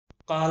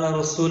قال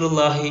رسول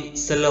الله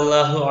صلى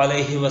الله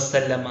عليه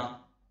وسلم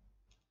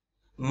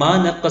ما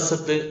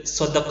نقصت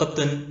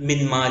صدقة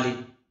من مال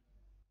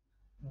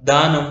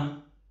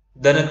ദാനം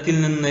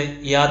ധനത്തിൽ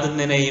നിന്ന്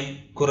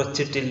യാതൊന്നിനെയും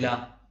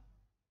കുറച്ചിട്ടില്ല.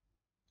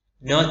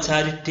 No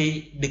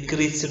charity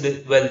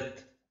decreased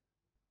wealth.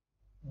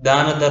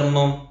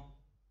 ദാനധർമ്മം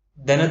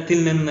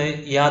ധനത്തിൽ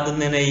നിന്ന്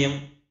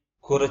യാതൊന്നിനെയും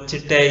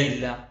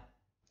കുറച്ചിട്ടേയില്ല.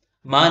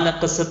 മാ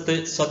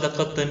നഖസത്ത്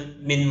സ്വദഖത്തുൻ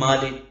മിൻ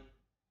മാലിൻ.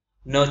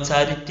 No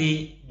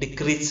charity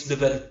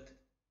decreased wealth.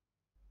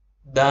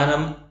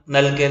 ദാനം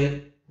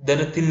നൽകൽ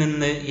ധനത്തിൽ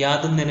നിന്ന്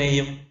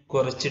യാതൊന്നിനെയും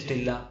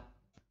കുറച്ചിട്ടില്ല.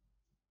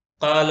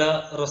 ഖാല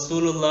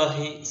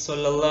റസൂലുള്ളാഹി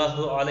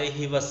സ്വല്ലല്ലാഹു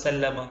അലൈഹി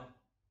വസല്ലമ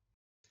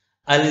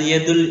അൽ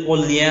യദുൽ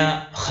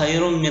ഉൽയാ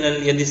ഖൈറും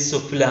മിനൽ യദിസ്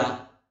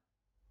സുഫ്ലാ.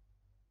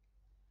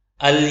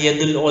 അൽ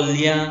യദുൽ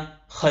ഉൽയാ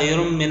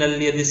ഖൈറും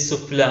മിനൽ യദിസ്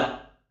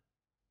സുഫ്ലാ.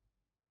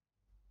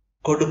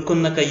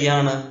 കൊടുക്കുന്ന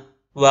കൈയാണ്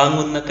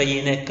വാങ്ങുന്ന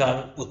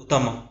കൈയിനേക്കാൾ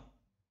ഉത്തമം.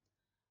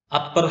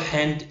 Upper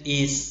hand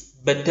is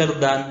better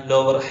than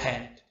lower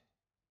hand.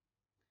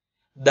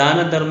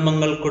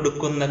 ദാനധർമ്മങ്ങൾ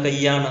കൊടുക്കുന്ന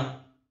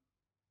കൈയാണ്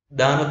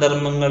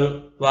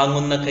ദാനധർമ്മങ്ങൾ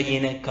വാങ്ങുന്ന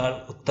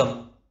കൈയിനേക്കാൾ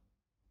ഉത്തമം.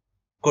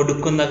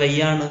 കൊടുക്കുന്ന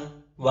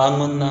കൈയാണ്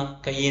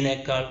വാങ്ങുന്ന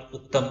കൈയിനേക്കാൾ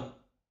ഉത്തമം.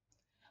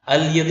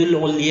 അൽ യദുൽ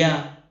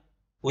ഉൽയ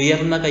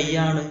ഉയർന്ന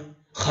കൈയാണ്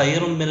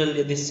ഖൈറും മിനൽ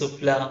യദിസ്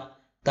സുഫ്ല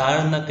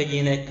താഴ്ന്ന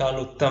കൈയിനേക്കാൾ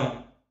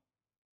ഉത്തമം.